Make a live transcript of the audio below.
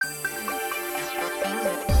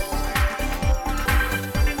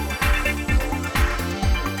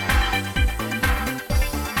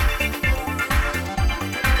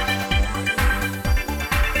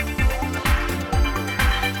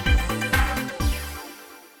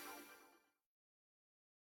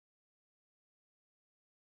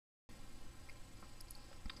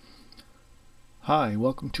Hi,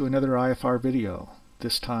 welcome to another IFR video.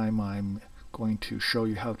 This time I'm going to show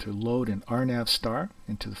you how to load an RNAV STAR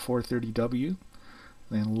into the 430W,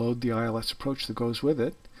 then load the ILS approach that goes with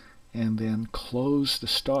it, and then close the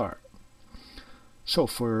STAR. So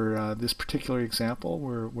for this particular example,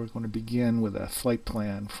 we're going to begin with a flight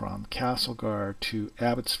plan from Castlegar to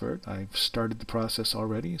Abbotsford. I've started the process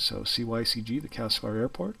already, so CYCG, the Castlegar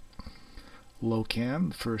Airport. LOCAN,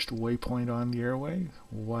 the first waypoint on the airway,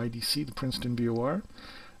 YDC, the Princeton VOR.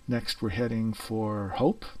 Next we're heading for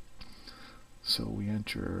Hope. So we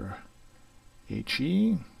enter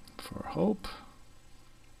HE for Hope.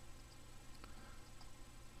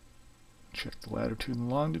 Check the latitude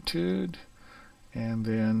and longitude, and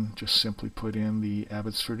then just simply put in the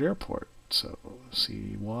Abbotsford Airport. So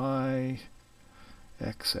CYXX.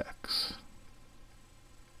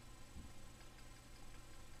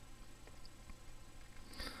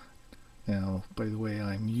 Now, by the way,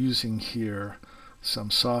 I'm using here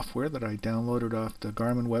some software that I downloaded off the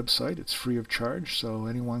Garmin website. It's free of charge, so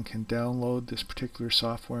anyone can download this particular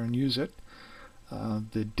software and use it.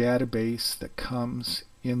 The database that comes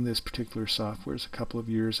in this particular software is a couple of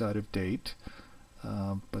years out of date,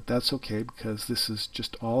 but that's okay because this is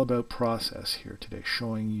just all about process here today,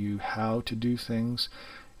 showing you how to do things.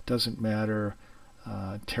 It doesn't matter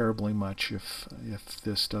terribly much if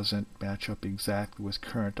this doesn't match up exactly with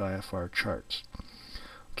current IFR charts.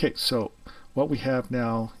 Okay, so what we have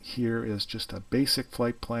now here is just a basic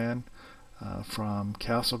flight plan from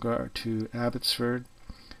Castlegar to Abbotsford,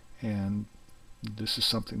 and this is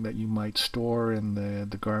something that you might store in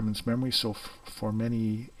the Garmin's memory, so for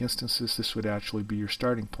many instances this would actually be your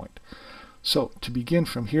starting point. So to begin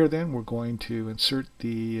from here then, we're going to insert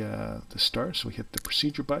the STAR, so we hit the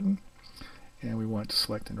procedure button. And we want to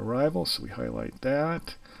select an arrival, so we highlight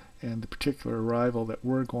that. And the particular arrival that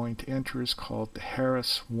we're going to enter is called the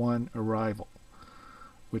Harris 1 arrival,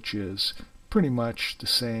 which is pretty much the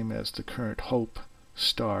same as the current Hope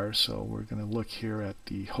STAR. So we're going to look here at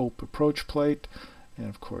the Hope approach plate, and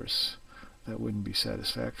of course that wouldn't be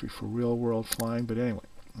satisfactory for real world flying, but anyway,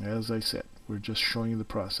 as I said, we're just showing you the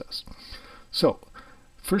process. So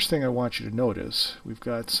first thing I want you to notice, we've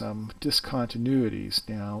got some discontinuities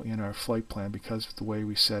now in our flight plan because of the way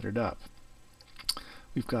we set it up.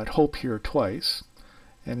 We've got Hope here twice,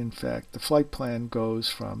 and in fact the flight plan goes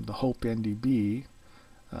from the Hope NDB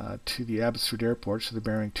to the Abbotsford Airport, so the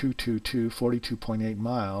bearing 222, 42.8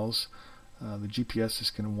 miles. The GPS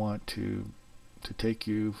is going to want to take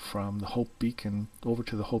you from the Hope beacon over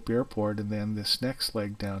to the Hope Airport, and then this next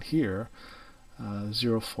leg down here,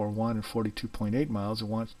 041 and 42.8 miles, it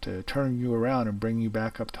wants to turn you around and bring you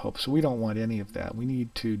back up to Hope. So we don't want any of that. We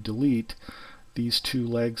need to delete these two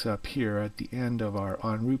legs up here at the end of our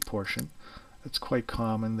en route portion. It's quite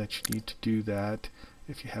common that you need to do that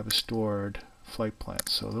if you have a stored flight plan.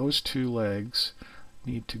 So those two legs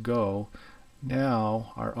need to go.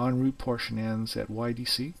 Now our en route portion ends at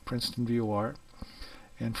YDC, Princeton VOR,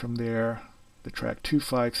 and from there the track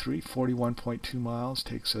 253, 41.2 miles,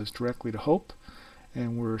 takes us directly to Hope,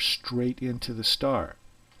 and we're straight into the STAR.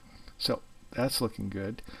 So that's looking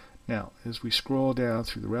good. Now, as we scroll down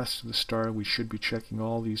through the rest of the STAR, we should be checking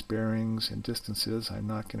all these bearings and distances. I'm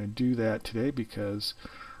not going to do that today because,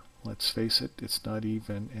 let's face it, it's not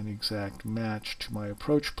even an exact match to my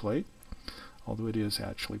approach plate, although it is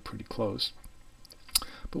actually pretty close.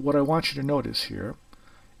 But what I want you to notice here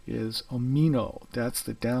is Omino, that's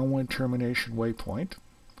the downwind termination waypoint,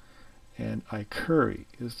 and Ikuri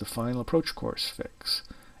is the final approach course fix,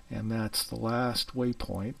 and that's the last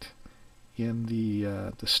waypoint in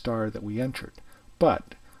the STAR that we entered.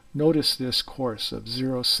 But notice this course of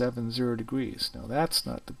 070 degrees. Now that's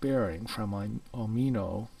not the bearing from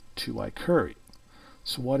Omino to Ikuri.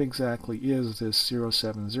 So what exactly is this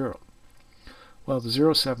 070? Well,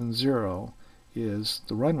 the 070 is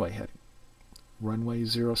the runway heading. Runway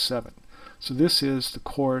 07. So this is the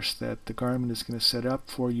course that the Garmin is going to set up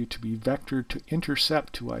for you to be vectored to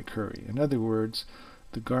intercept to Ikuri. In other words,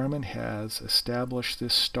 the Garmin has established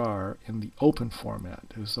this STAR in the open format,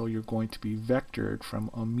 as though you're going to be vectored from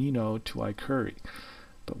Omino to Ikuri.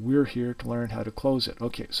 But we're here to learn how to close it.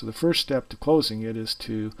 Okay, so the first step to closing it is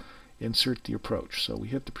to insert the approach. So we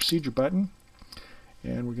hit the procedure button,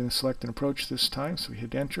 and we're going to select an approach this time. So we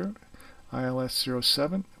hit enter. ILS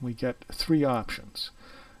 07, we get three options.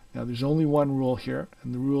 Now there's only one rule here,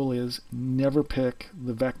 and the rule is never pick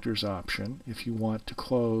the vectors option if you want to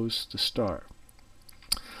close the STAR.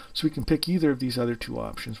 So we can pick either of these other two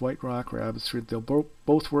options, White Rock or Abbotsford. They'll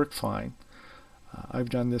both work fine. I've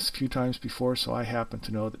done this a few times before, so I happen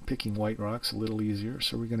to know that picking White Rock's a little easier.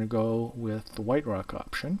 So we're going to go with the White Rock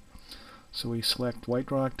option. So we select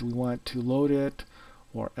White Rock. Do we want to load it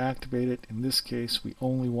or activate it? In this case, we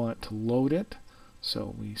only want to load it.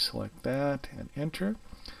 So we select that and enter.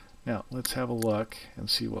 Now let's have a look and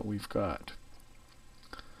see what we've got.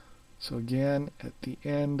 So again, at the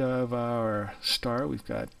end of our star, we've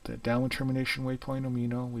got the downwind termination waypoint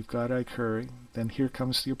Omino, we've got Ikuri, then here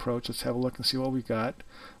comes the approach. Let's have a look and see what we got.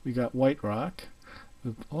 We got White Rock.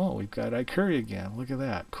 We've got Ikuri again. Look at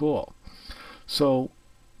that. Cool. So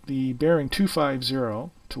the bearing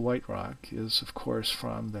 250 to White Rock is, of course,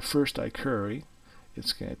 from the first Ikuri.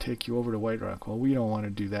 It's going to take you over to White Rock. Well, we don't want to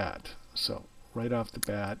do that. So right off the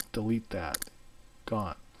bat, delete that.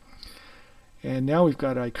 Gone. And now we've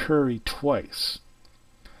got Ikuri twice.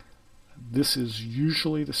 This is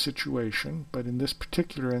usually the situation, but in this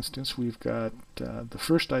particular instance, we've got the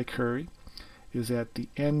first Ikuri is at the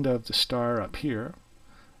end of the star up here,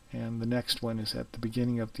 and the next one is at the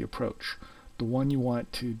beginning of the approach. The one you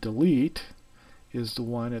want to delete is the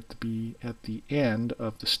one at the end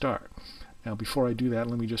of the star. Now, before I do that,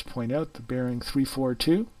 let me just point out the bearing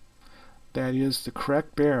 342. That is the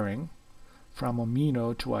correct bearing from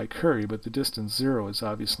Omino to Ikuri, but the distance 0 is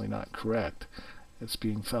obviously not correct. It's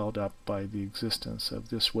being fouled up by the existence of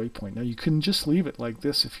this waypoint. Now you can just leave it like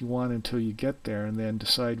this if you want until you get there and then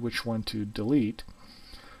decide which one to delete.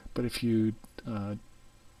 But if you are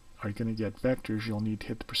going to get vectors, you'll need to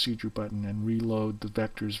hit the procedure button and reload the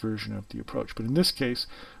vectors version of the approach. But in this case,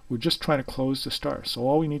 we're just trying to close the star. So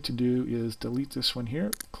all we need to do is delete this one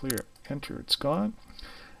here, clear, enter, it's gone.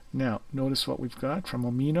 Now notice what we've got from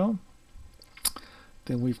Omino.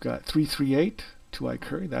 Then we've got 338 to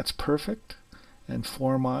Ikuri, that's perfect, and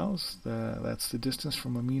 4 miles, that's the distance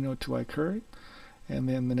from Omino to Ikuri. And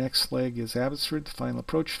then the next leg is Abbotsford, the final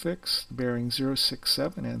approach fix, the bearing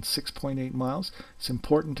 067 and 6.8 miles. It's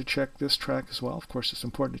important to check this track as well. Of course, it's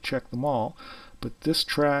important to check them all, but this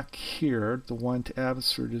track here, the one to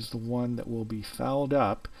Abbotsford, is the one that will be fouled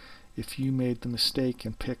up if you made the mistake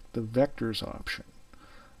and picked the vectors option.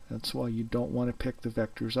 That's why you don't want to pick the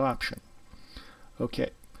vectors option.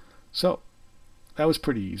 Okay, so that was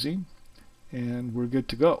pretty easy, and we're good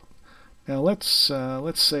to go. Now let's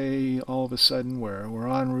say all of a sudden we're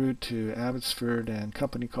en route to Abbotsford, and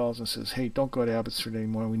company calls and says, "Hey, don't go to Abbotsford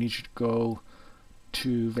anymore. We need you to go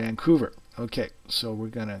to Vancouver." Okay, so we're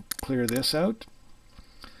going to clear this out,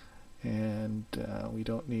 and we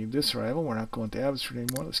don't need this arrival. We're not going to Abbotsford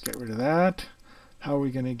anymore. Let's get rid of that. How are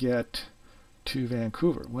we going to get to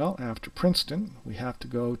Vancouver? Well, after Princeton, we have to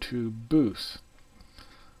go to Booth.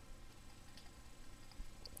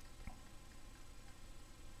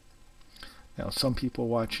 Now, some people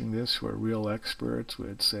watching this who are real experts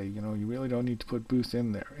would say, you really don't need to put Booth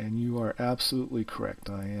in there. And you are absolutely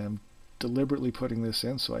correct. I am deliberately putting this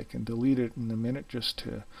in so I can delete it in a minute just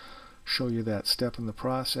to show you that step in the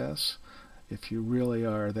process. If you really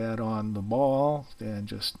are that on the ball, then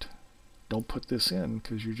just don't put this in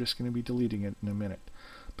because you're just going to be deleting it in a minute.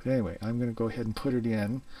 But anyway, I'm going to go ahead and put it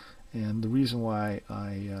in. And the reason why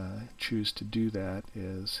I choose to do that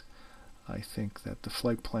is I think that the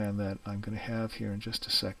flight plan that I'm going to have here in just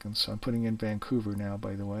a second, so I'm putting in Vancouver now,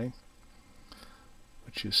 by the way,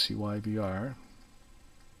 which is CYVR.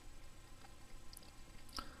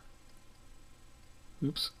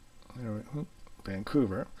 Oops,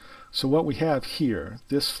 Vancouver. So what we have here,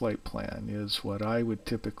 this flight plan, is what I would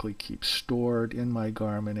typically keep stored in my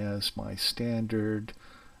Garmin as my standard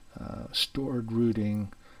stored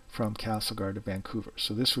routing from Castlegar to Vancouver.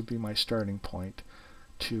 So this would be my starting point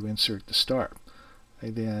to insert the star.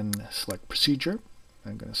 I then select procedure.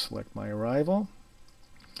 I'm going to select my arrival,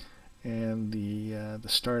 and the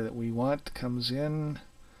star that we want comes in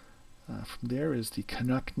from there is the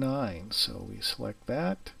Canuck 9. So we select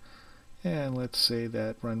that, and let's say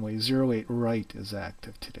that runway 08 right is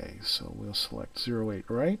active today. So we'll select 08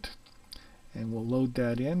 right, and we'll load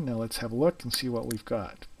that in. Now let's have a look and see what we've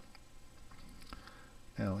got.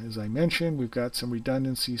 Now, as I mentioned, we've got some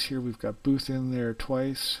redundancies here. We've got Booth in there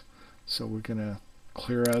twice, so we're going to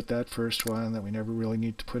clear out that first one that we never really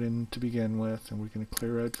need to put in to begin with, and we're going to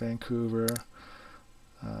clear out Vancouver.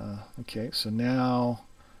 Okay, so now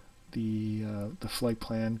the flight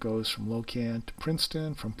plan goes from Locan to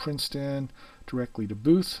Princeton, from Princeton directly to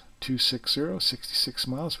Booth, 260, 66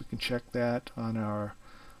 miles. We can check that on our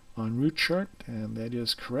en route chart, and that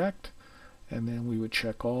is correct. And then we would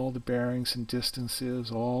check all the bearings and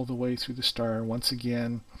distances all the way through the star. Once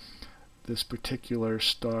again, this particular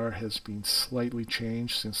star has been slightly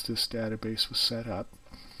changed since this database was set up.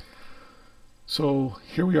 So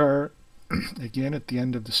here we are again at the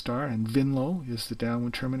end of the star, and Vinlo is the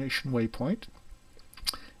downwind termination waypoint,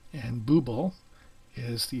 and Booble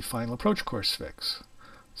is the final approach course fix.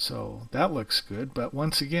 So that looks good, but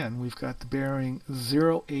once again we've got the bearing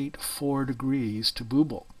 084 degrees to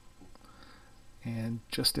Booble. And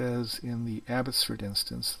just as in the Abbotsford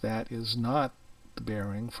instance, that is not the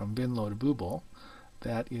bearing from Vinlow to Booble.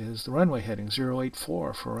 That is the runway heading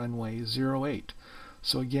 084 for runway 08.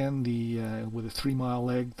 So again, with a 3-mile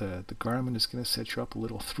leg, the Garmin is going to set you up a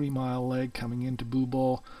little 3-mile leg coming into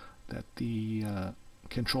Booble that the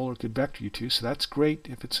controller could vector you to. So that's great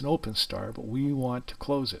if it's an open star, but we want to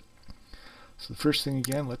close it. So the first thing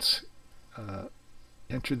again, let's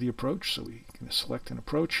enter the approach. So we can select an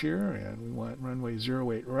approach here, and we want runway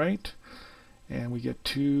 08 right. And we get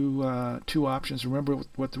two options. Remember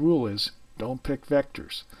what the rule is. Don't pick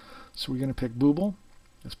vectors. So we're going to pick Booble.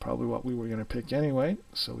 That's probably what we were going to pick anyway.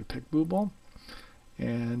 So we pick Booble.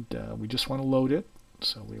 And we just want to load it.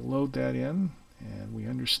 So we load that in. And we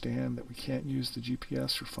understand that we can't use the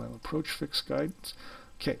GPS for final approach fix guidance.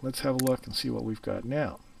 Okay, let's have a look and see what we've got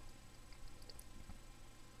now.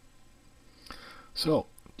 So,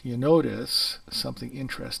 do you notice something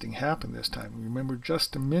interesting happened this time? Remember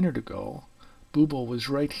just a minute ago, Booble was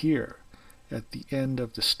right here at the end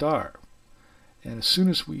of the star. And as soon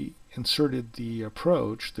as we inserted the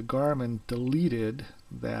approach, the Garmin deleted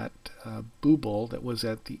that Booble that was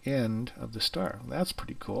at the end of the star. That's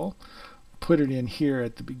pretty cool. Put it in here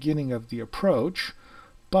at the beginning of the approach,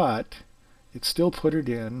 but it still put it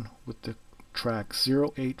in with the track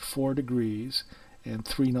 084 degrees and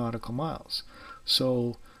 3 nautical miles.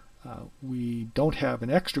 So we don't have an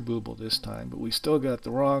extra Booble this time, but we still got the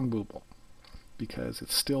wrong Booble because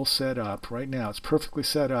it's still set up. Right now it's perfectly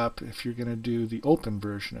set up if you're going to do the open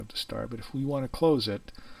version of the star, but if we want to close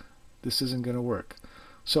it, this isn't going to work.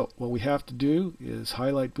 So what we have to do is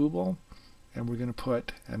highlight Booble, and we're going to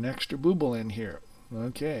put an extra Booble in here.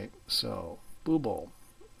 Okay, so Booble.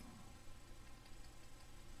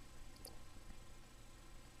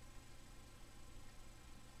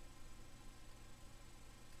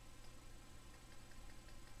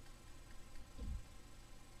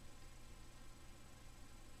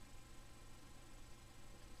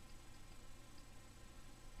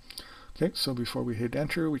 Okay, so before we hit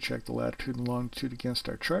enter, we check the latitude and longitude against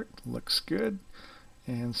our chart. Looks good.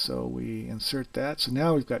 And so we insert that. So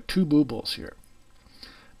now we've got 2 Boobles here.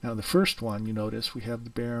 Now the first one, you notice we have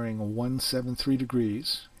the bearing 173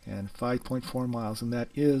 degrees and 5.4 miles, and that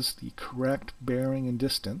is the correct bearing and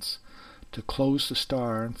distance to close the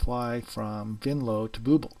star and fly from Vinlow to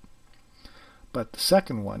Booble. But the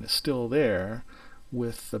second one is still there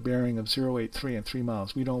with the bearing of 083 and 3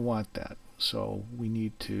 miles. We don't want that. So we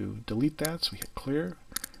need to delete that. So we hit clear,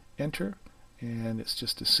 enter, and it's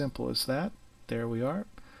just as simple as that. There we are.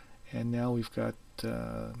 And now we've got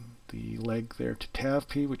the leg there to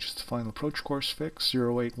TAVP, which is the final approach course fix,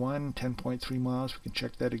 081, 10.3 miles. We can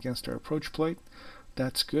check that against our approach plate.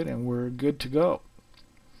 That's good, and we're good to go.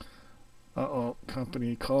 Uh-oh,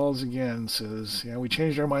 company calls again, says, yeah, we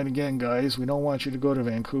changed our mind again, guys. We don't want you to go to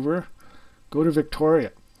Vancouver. Go to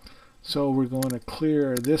Victoria. So we're going to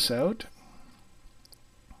clear this out.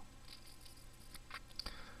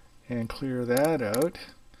 And clear that out.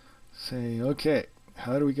 Say, okay,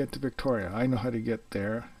 how do we get to Victoria? I know how to get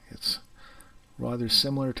there. It's rather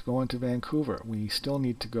similar to going to Vancouver. We still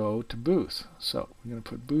need to go to Booth. So we're going to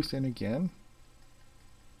put Booth in again.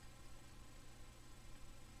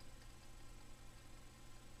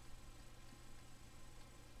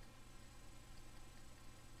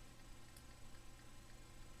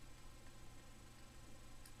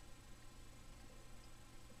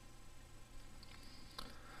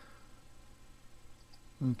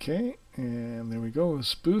 Okay, and there we go,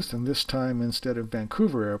 it's Booth, and this time instead of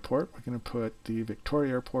Vancouver Airport, we're going to put the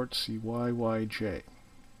Victoria Airport CYYJ.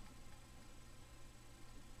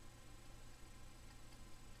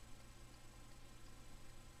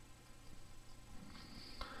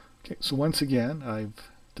 Okay, so once again,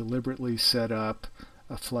 I've deliberately set up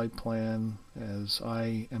a flight plan as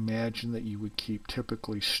I imagine that you would keep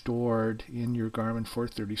typically stored in your Garmin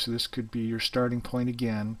 430. So this could be your starting point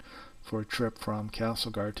again for a trip from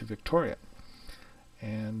Castlegar to Victoria.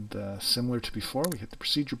 And similar to before, we hit the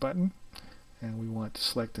procedure button and we want to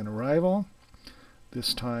select an arrival.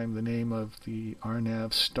 This time the name of the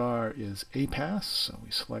RNAV STAR is APAS, so we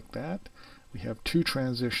select that. We have 2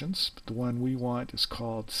 transitions, but the one we want is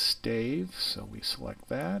called Stave, so we select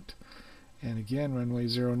that. And again, runway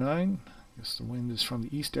 09. I guess the wind is from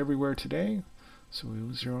the east everywhere today, so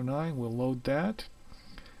 09, we'll load that.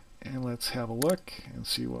 And let's have a look and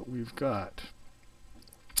see what we've got.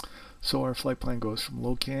 So our flight plan goes from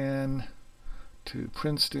Locan to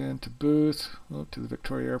Princeton to Booth, to the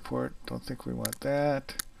Victoria Airport. Don't think we want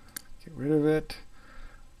that. Get rid of it.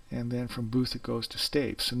 and then from booth it goes to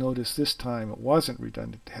stave. So notice this time it wasn't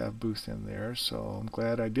redundant to have booth in there, so I'm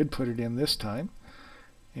glad I did put it in this time.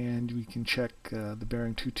 And we can check the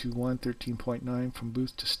bearing 221 13.9 from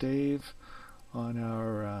booth to stave on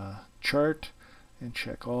our chart, and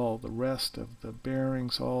check all the rest of the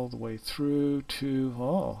bearings all the way through to,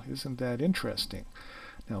 oh, isn't that interesting?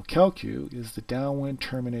 Now calcu is the downwind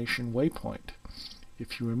termination waypoint.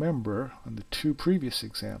 If you remember, on the two previous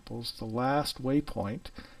examples, the last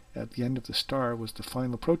waypoint at the end of the star was the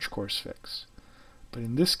final approach course fix. But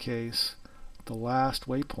in this case, the last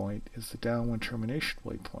waypoint is the downwind termination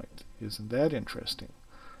waypoint. Isn't that interesting?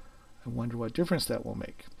 I wonder what difference that will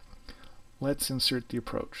make. Let's insert the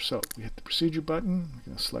approach. So we hit the procedure button. We're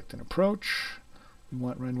going to select an approach. We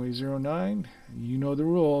want runway 09. You know the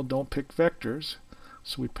rule, don't pick vectors.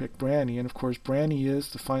 So we pick Branny, and of course Branny is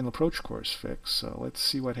the final approach course fix. So let's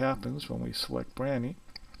see what happens when we select Branny.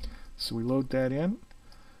 So we load that in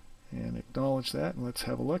and acknowledge that, and let's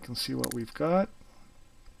have a look and see what we've got.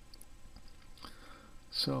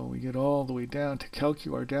 So we get all the way down to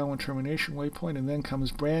calcu, our downwind termination waypoint, and then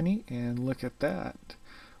comes Branny, and look at that.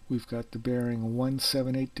 We've got the bearing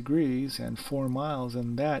 178 degrees and 4 miles,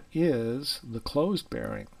 and that is the closed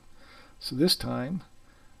bearing. So this time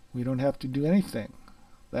we don't have to do anything.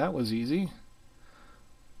 That was easy.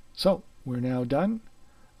 So we're now done.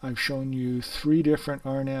 I've shown you 3 different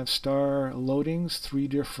RNAV star loadings, 3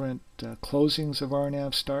 different closings of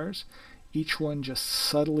RNAV stars, each one just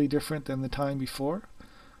subtly different than the time before.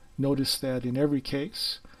 Notice that in every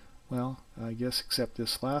case, well, I guess except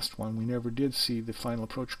this last one, we never did see the final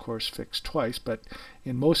approach course fix twice, but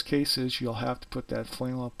in most cases you'll have to put that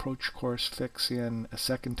final approach course fix in a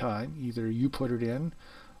second time. Either you put it in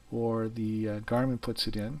or the Garmin puts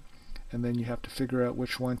it in, and then you have to figure out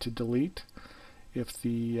which one to delete. If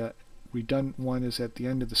the redundant one is at the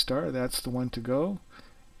end of the star, that's the one to go.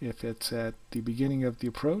 If it's at the beginning of the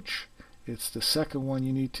approach, it's the second one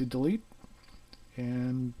you need to delete,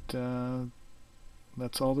 and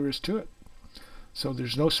that's all there is to it. So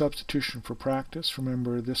there's no substitution for practice.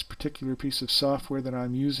 Remember, this particular piece of software that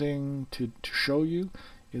I'm using to show you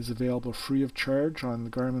is available free of charge on the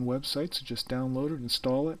Garmin website, so just download it,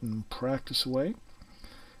 install it, and practice away.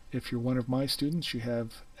 If you're one of my students, you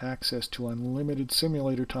have access to unlimited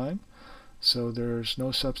simulator time, so there's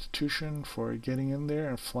no substitution for getting in there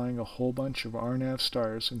and flying a whole bunch of RNAV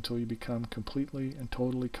stars until you become completely and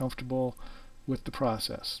totally comfortable with the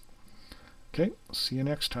process. Okay, see you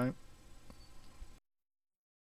next time.